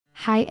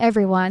Hi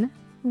everyone,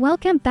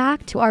 welcome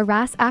back to our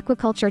RAS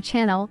Aquaculture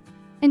channel.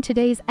 In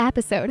today's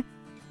episode,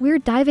 we're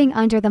diving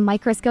under the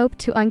microscope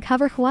to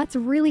uncover what's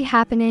really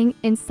happening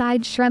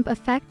inside shrimp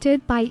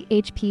affected by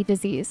EHP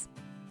disease.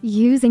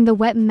 Using the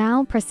wet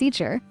mouth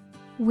procedure,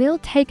 we'll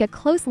take a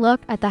close look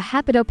at the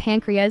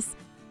hepatopancreas,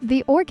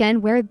 the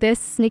organ where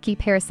this sneaky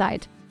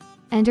parasite,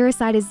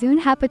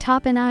 Enterocytozoon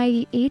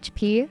hepatopenaei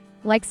EHP,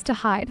 likes to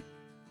hide.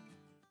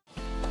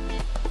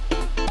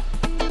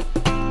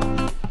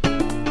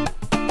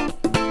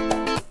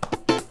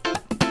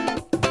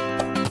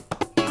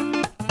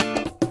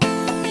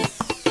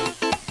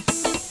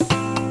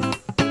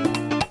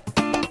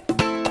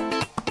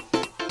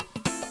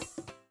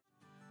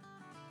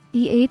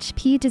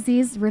 EHP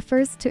disease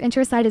refers to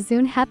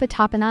Enterocytozoon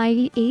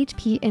hepatopenaei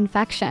EHP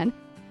infection,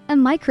 a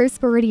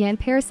microsporidian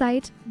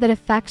parasite that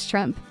affects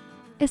shrimp,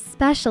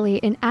 especially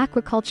in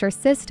aquaculture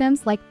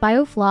systems like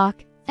Biofloc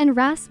and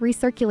RAS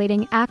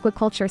recirculating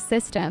aquaculture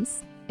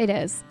systems. It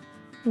is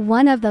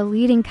one of the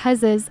leading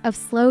causes of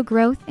slow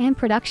growth and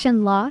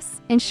production loss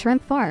in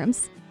shrimp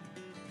farms.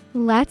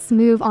 Let's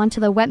move on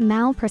to the wet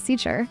mouth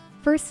procedure.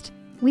 First,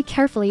 we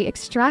carefully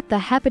extract the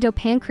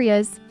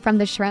hepatopancreas from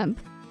the shrimp.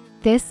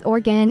 This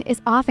organ is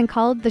often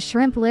called the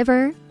shrimp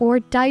liver or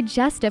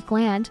digestive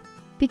gland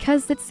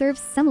because it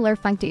serves similar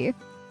functions.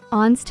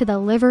 On to the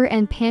liver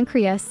and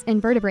pancreas in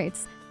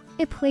vertebrates.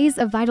 It plays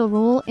a vital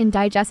role in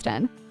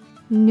digestion,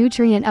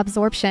 nutrient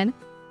absorption,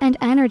 and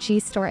energy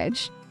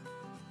storage.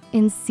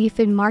 In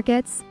seafood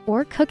markets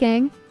or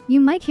cooking, you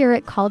might hear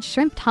it called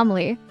shrimp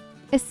tumuli,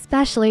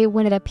 especially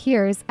when it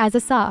appears as a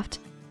soft,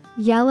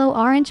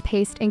 yellow-orange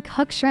paste in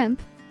cooked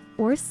shrimp,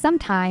 or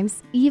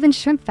sometimes even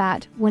shrimp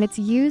fat when it's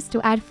used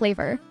to add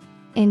flavor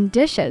in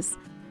dishes.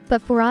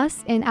 But for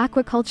us in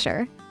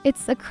aquaculture,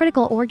 it's a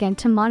critical organ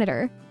to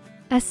monitor,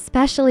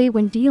 especially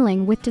when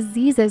dealing with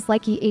diseases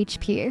like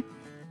EHP.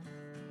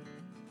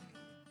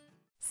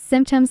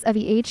 Symptoms of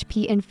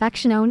EHP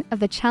infection. One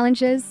of the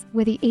challenges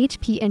with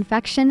EHP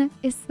infection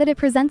is that it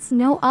presents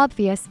no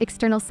obvious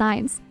external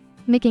signs,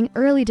 making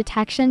early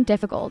detection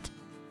difficult.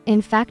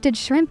 Infected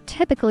shrimp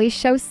typically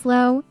show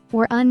slow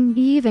or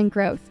uneven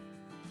growth.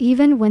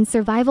 Even when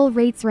survival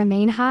rates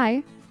remain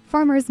high,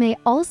 farmers may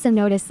also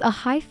notice a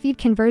high feed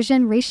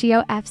conversion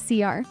ratio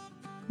 (FCR),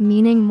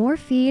 meaning more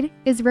feed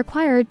is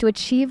required to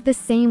achieve the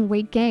same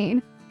weight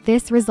gain.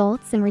 This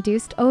results in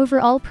reduced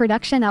overall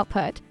production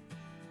output.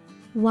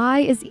 Why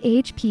is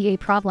EHP a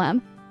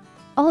problem?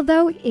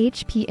 Although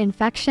EHP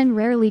infection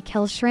rarely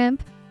kills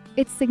shrimp,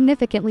 it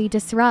significantly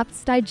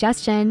disrupts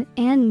digestion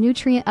and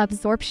nutrient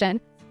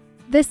absorption.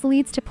 This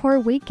leads to poor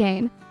weight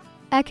gain,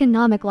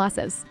 economic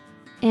losses,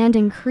 and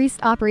increased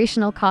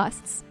operational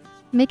costs,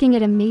 making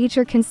it a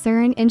major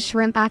concern in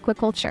shrimp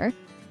aquaculture,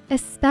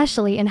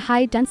 especially in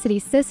high-density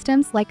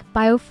systems like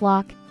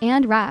Biofloc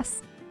and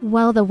RAS.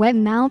 While the wet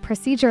mouth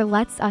procedure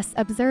lets us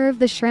observe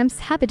the shrimp's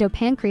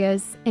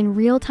hepatopancreas in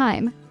real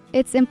time,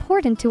 it's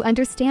important to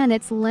understand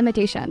its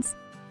limitations.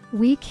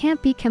 We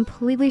can't be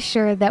completely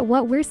sure that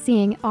what we're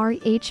seeing are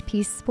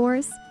EHP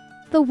spores.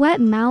 The wet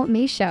mouth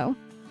may show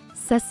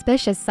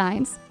suspicious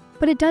signs,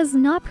 but it does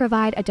not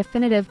provide a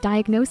definitive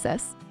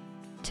diagnosis.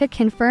 To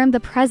confirm the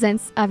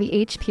presence of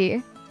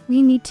EHP,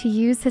 we need to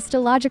use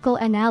histological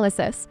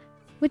analysis,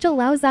 which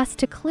allows us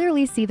to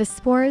clearly see the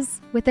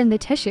spores within the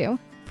tissue.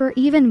 For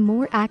even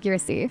more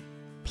accuracy,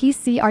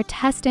 PCR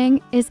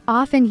testing is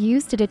often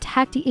used to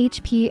detect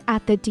EHP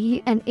at the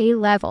DNA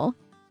level.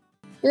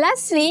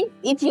 Lastly,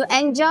 if you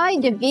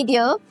enjoyed the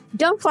video,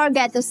 don't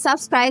forget to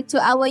subscribe to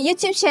our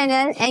YouTube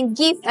channel and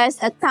give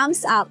us a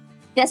thumbs up.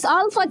 That's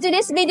all for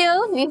today's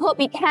video. We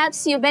hope it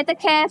helps you better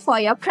care for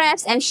your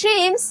crabs and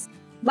shrimps.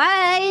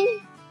 Bye!